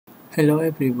Hello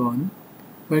everyone,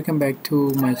 welcome back to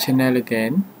my channel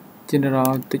again,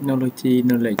 General Technology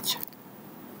Knowledge.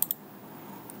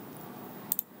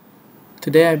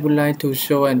 Today I would like to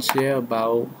show and share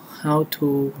about how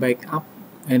to back up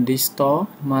and restore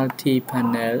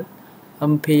multi-panel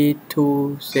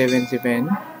MP277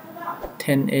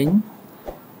 10-inch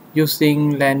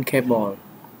using LAN cable.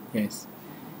 Yes,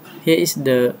 here is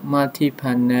the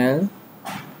multi-panel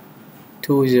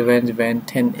 277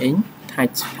 10-inch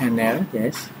touch panel.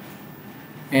 Yes,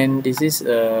 and this is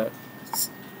a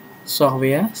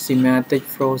software SIMATIC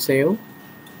ProSave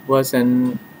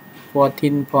version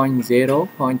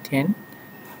 14.0.10,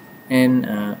 and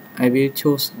I will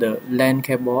choose the LAN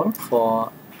cable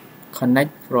for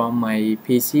connect from my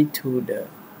PC to the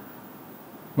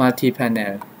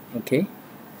multi-panel. Okay,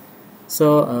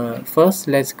 so first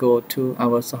let's go to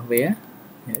our software.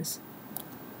 Yes,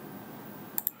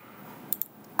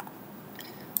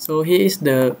 so here is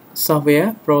the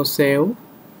software ProSave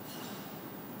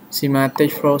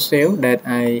SIMATIC ProSave that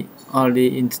I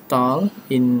already installed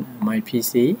in my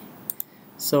PC.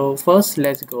 So first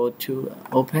let's go to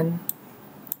open,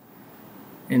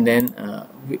 and then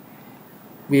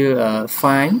we'll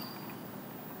find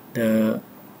the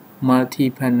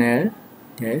multi-panel.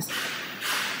 Yes,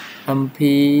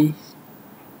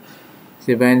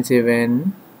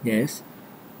 MP77. Yes,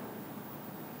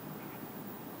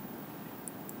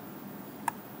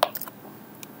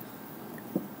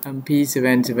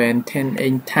 MP77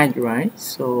 10-inch touch, right?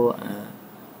 So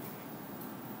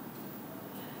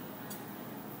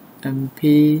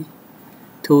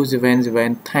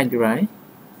MP277 touch, right?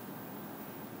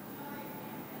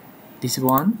 This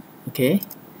one. Okay,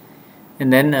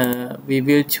 and then we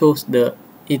will choose the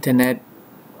Ethernet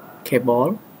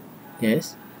cable.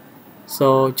 Yes,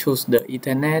 so choose the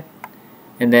Ethernet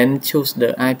and then choose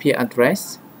the IP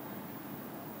address.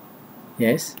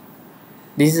 Yes,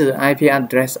 this is the IP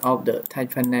address of the touch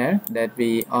panel that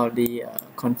we already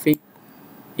configured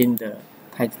in the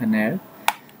touch panel.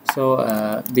 So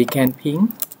we can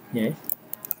ping, yes,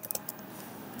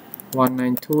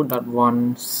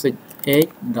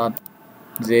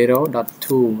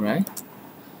 192.168.0.2, right?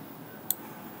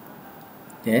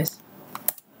 Yes,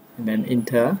 and then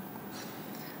enter.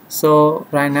 So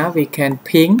right now we can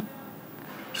ping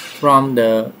from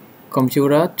the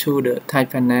computer to the touch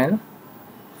panel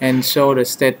and show the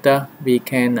status we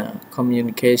can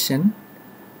communication.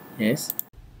 Yes,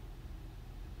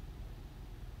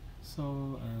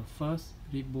 so first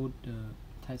reboot the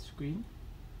touch screen.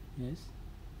 Yes,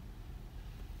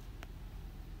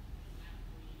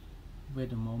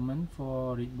 wait a moment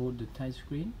for reboot the touch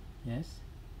screen. Yes,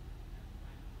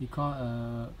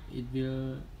 because it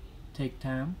will take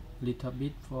time little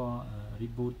bit for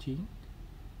rebooting.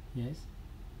 Yes,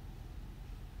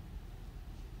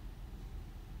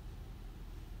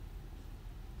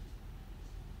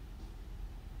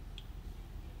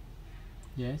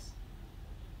 yes,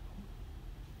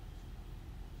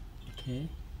 okay,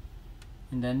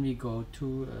 and then we go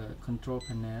to control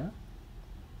panel,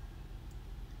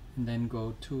 and then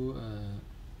go to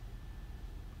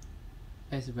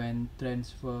S-WAN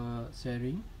transfer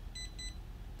sharing,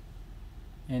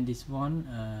 and this one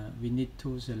we need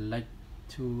to select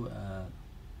to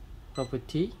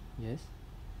property. Yes,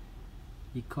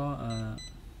 because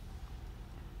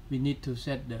we need to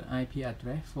set the IP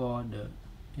address for the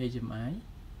HMI,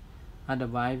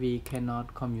 otherwise we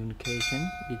cannot communication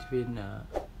between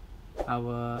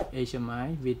our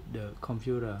HMI with the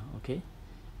computer. Okay,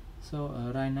 so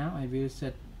right now I will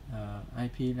set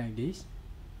IP like this,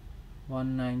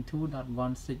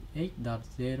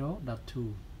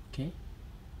 192.168.0.2. okay,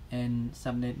 and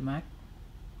subnet mask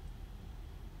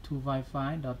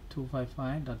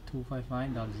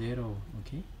 255.255.255.0.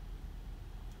 okay,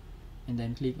 and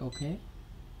then click OK.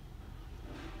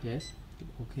 Yes, click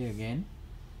OK again,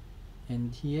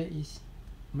 and here is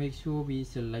make sure we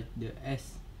select the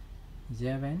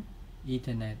S7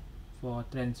 Ethernet for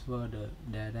transfer the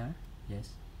data.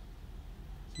 Yes,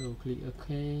 so click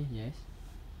OK. Yes,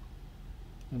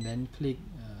 and then click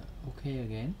OK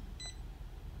again.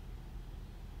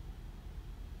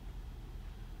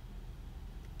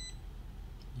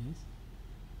 Yes,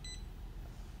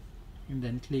 and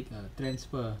then click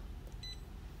transfer.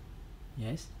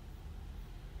 Yes,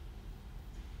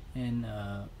 and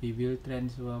we will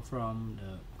transfer from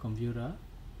the computer,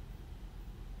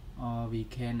 or we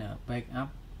can back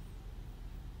up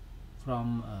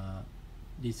from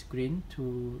this screen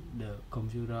to the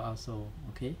computer also.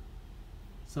 Okay,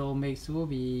 so make sure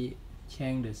we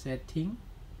change the setting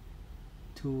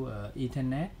to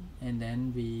Ethernet, and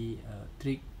then we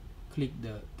click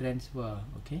the transfer.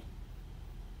 Okay,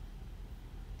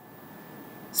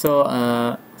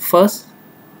 So first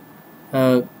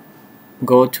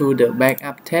go to the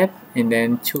backup tab and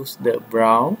then choose the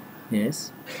browse.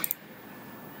 Yes,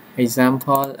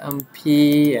 example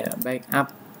MP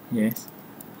backup. Yes,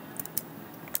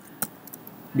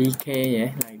 BK.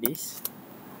 Yeah, like this.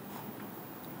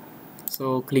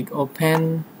 So click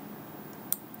open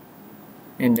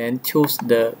and then choose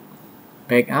the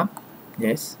backup.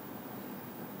 Yes,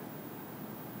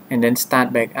 and then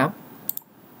start backup.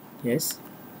 Yes,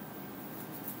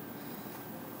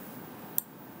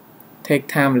 take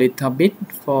time a little bit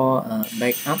for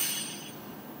backup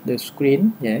the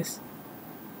screen. Yes,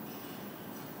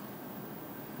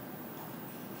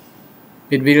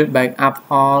 it will back up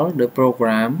all the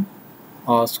program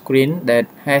or screen that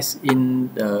has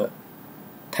in the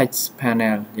touch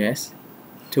panel. Yes,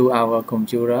 to our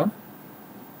computer.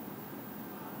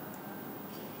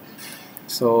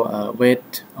 So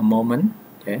wait a moment.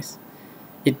 Yes,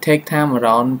 it takes time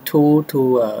around 2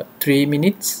 to 3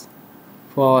 minutes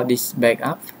for this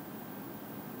backup.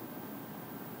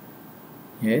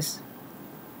 Yes,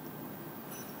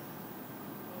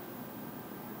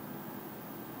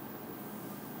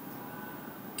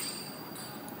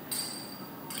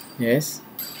 yes.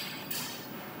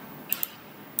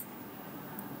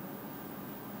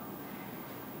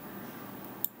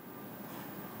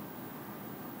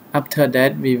 After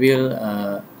that we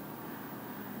will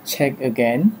check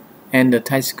again, and the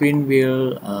touch screen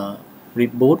will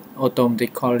reboot,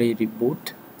 automatically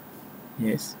reboot.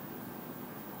 Yes,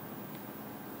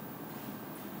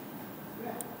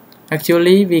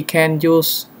 actually we can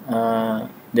use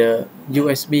the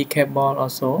USB cable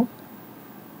also.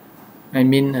 I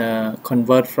mean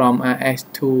convert from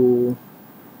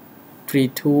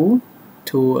RS-232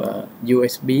 to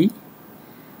USB,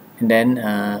 and then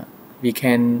we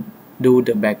can do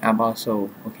the backup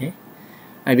also. Okay,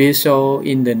 I will show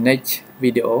in the next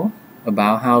video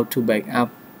about how to back up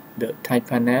the touch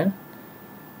panel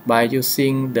by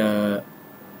using the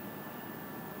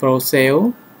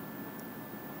ProSave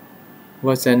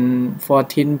version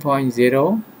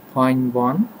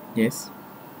 14.0.1. Yes,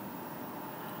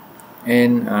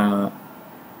 and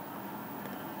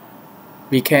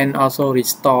we can also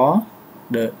restore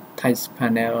the touch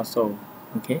panel also.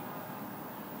 Okay,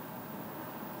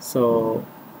 so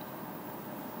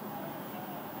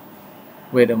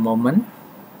wait a moment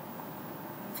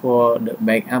for the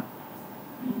backup.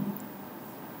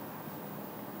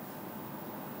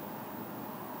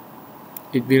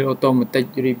 It will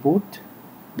automatically reboot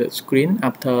the screen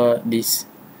after this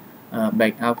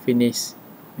backup finish.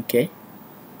 Okay,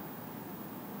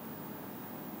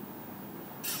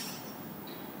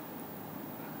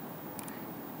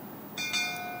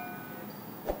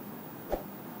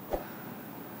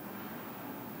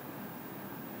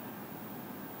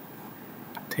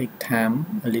 take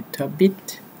time a little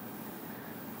bit,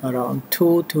 around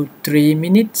 2 to 3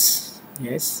 minutes.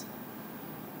 Yes,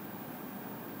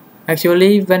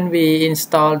 actually when we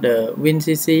install the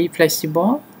WinCC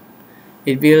flexible,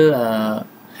 it will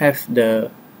have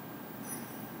the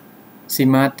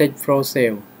SIMATIC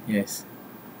ProSave. Yes,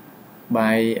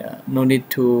 by no need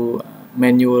to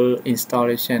manual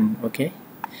installation. Okay,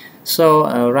 so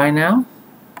right now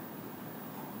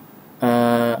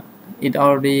it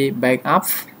already backed up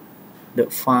the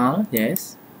file.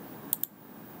 Yes,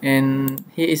 and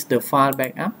here is the file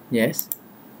backup. Yes,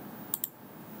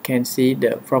 can see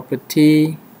the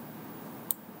property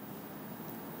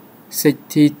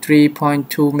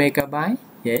 63.2 megabyte.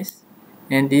 Yes,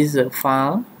 and this is a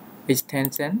file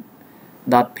extension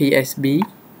 .psb.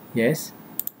 Yes,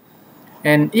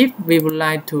 and if we would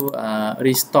like to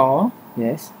restore,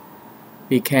 yes,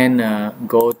 we can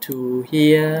go to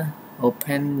here,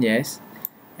 open. Yes,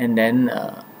 and then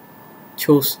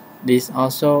choose this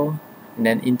also, and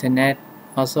then internet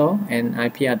also, and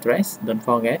IP address, don't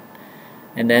forget,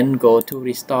 and then go to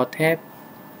restore tab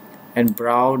and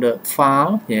browse the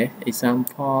file. Yeah,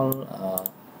 example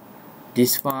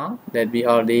this file that we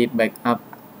already backed up.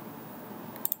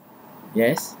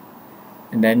 Yes,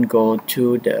 and then go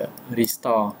to the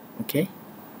restore. Okay,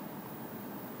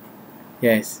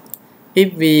 yes,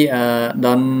 if we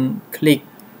don't click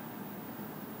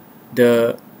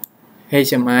the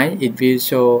HMI, it will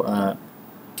show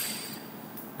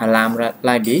alarm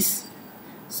like this.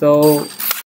 So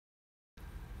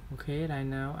okay, right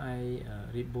now I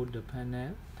reboot the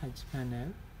panel, touch panel.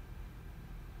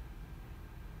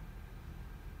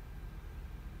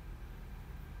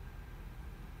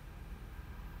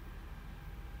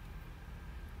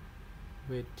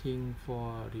 Waiting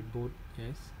for reboot.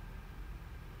 Yes,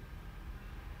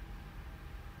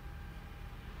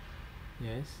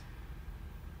 yes,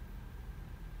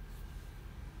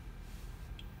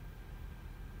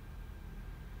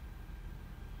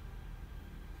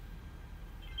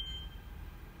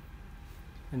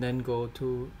 and then go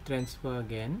to transfer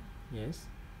again. Yes.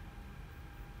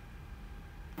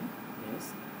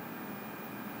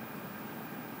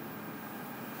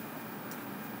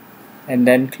 And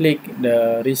then click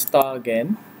the restore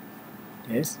again.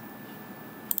 Yes.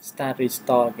 Start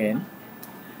restore again.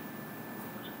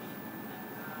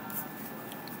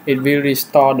 It will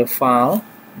restore the file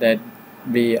that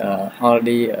we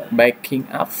already backing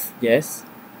up. Yes,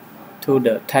 to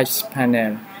the touch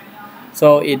panel.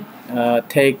 So it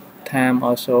take time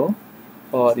also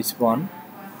for this one.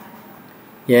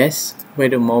 Yes,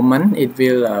 wait a moment, it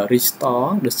will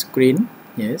restore the screen.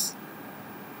 Yes.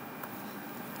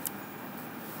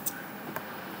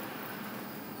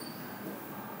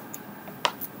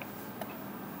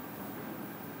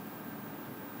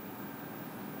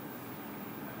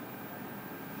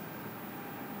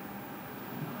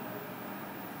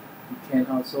 You can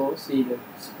also see the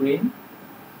screen.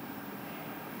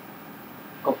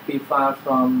 Copy file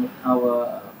from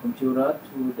our computer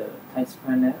to the touch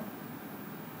panel.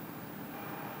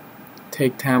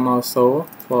 Take time also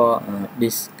for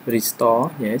this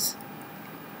restore. Yes.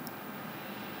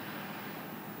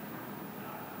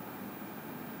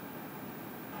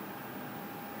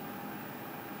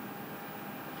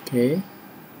 Okay.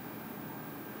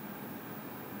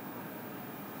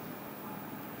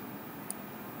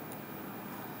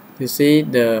 You see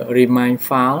the remind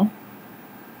file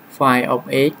of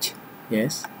H.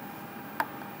 Yes.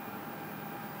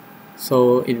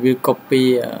 So it will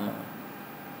copy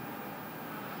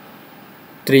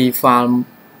 3 files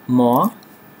more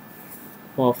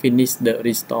for finish the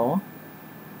restore.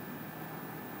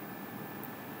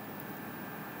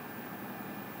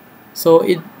 So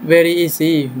it's very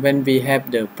easy when we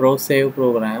have the ProSave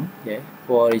program, yeah,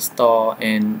 for restore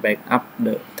and backup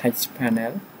the touch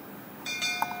panel.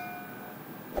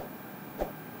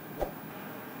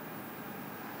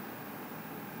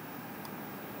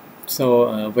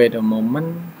 So wait a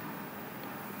moment.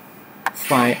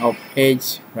 File of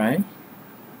H, right?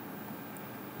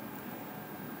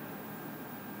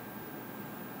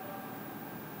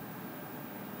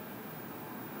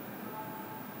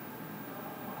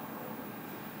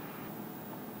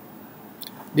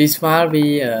 This file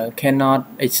we cannot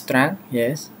extract.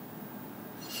 Yes.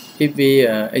 If we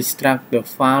extract the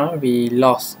file, we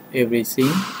lost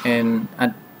everything, and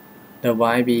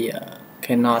otherwise we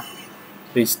cannot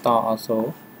restore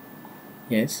also.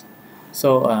 Yes.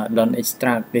 So don't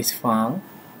extract this file.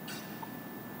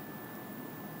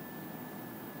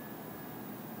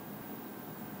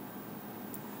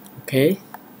 Okay.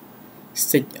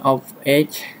 6 of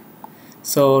H.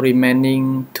 So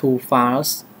remaining 2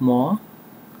 files more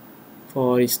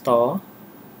for restore.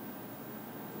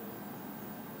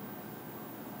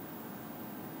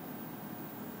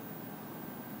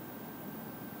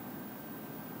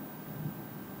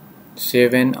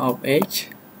 Seven of H.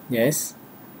 Yes.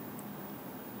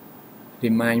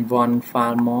 Remain 1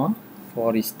 file more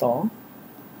for restore.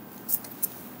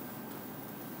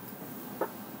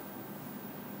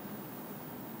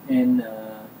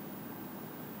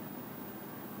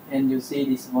 And you see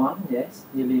this one. Yes,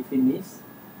 nearly finished.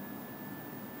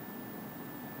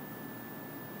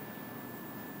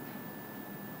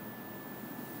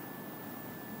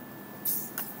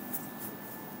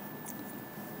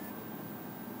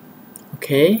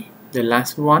 Okay, the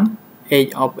last one,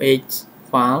 8 of H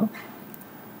file.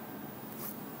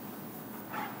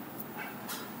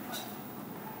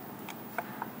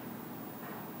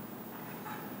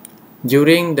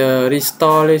 During the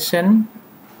restoration,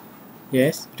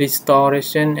 yes,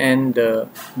 restoration and the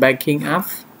backing up,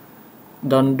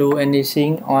 don't do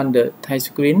anything on the touch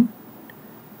screen,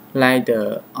 like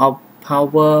the off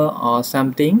power or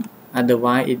something,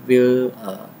 otherwise it will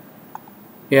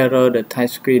error the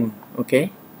touch screen.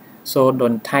 Okay, so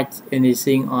don't touch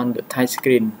anything on the touch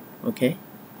screen. Okay,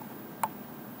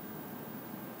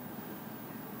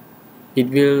 it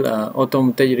will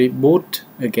automatically reboot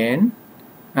again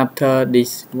after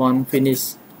this one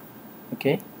finish.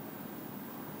 Okay.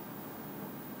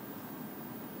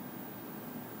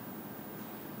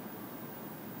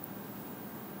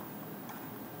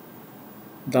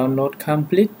 Download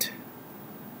complete.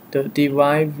 The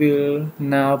device will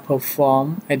now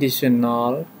perform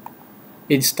additional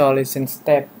installation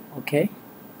step. Okay.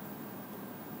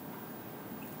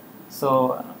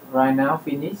 So right now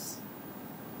finish,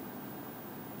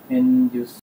 and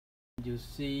you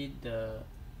see the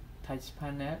touch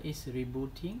panel is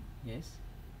rebooting. Yes.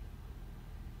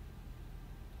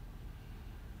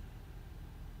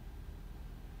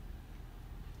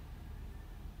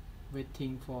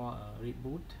 Waiting for a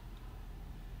reboot.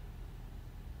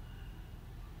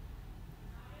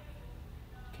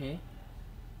 Okay.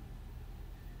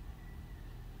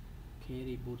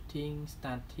 Okay, rebooting,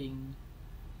 starting.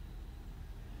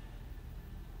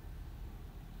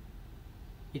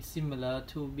 It's similar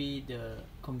to be the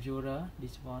computer,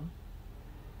 this one.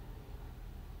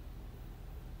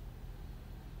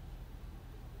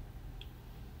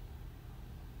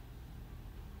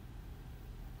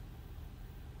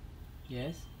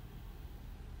 Yes,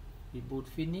 reboot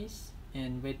finish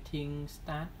and waiting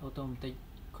start,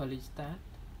 automatically start.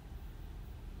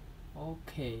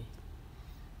 Okay,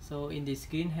 so in the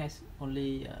screen has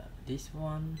only this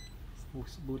one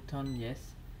button.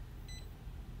 Yes.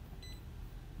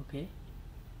 Okay,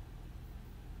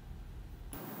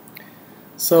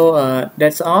 so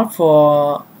that's all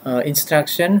for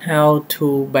instruction how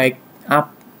to back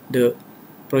up the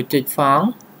project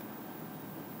file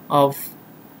of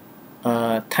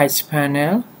touch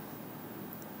panel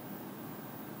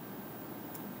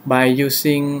by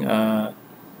using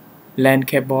LAN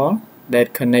cable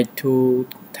that connect to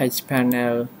touch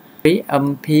panel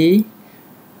MP277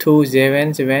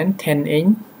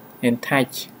 10-inch and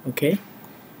touch. Okay,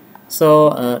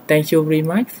 so thank you very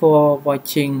much for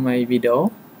watching my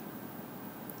video.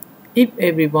 If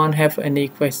everyone have any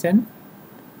question,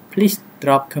 please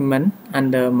drop comment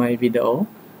under my video.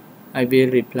 I will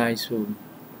reply soon.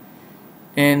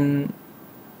 And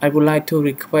I would like to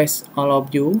request all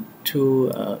of you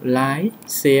to like,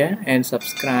 share and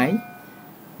subscribe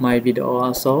my video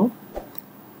also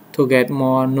to get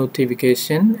more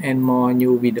notification and more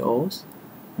new videos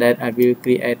that I will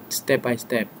create step by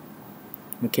step.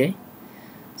 Okay,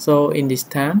 so in this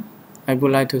time I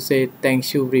would like to say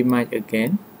thank you very much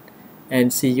again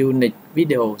and see you next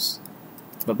videos.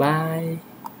 Bye bye.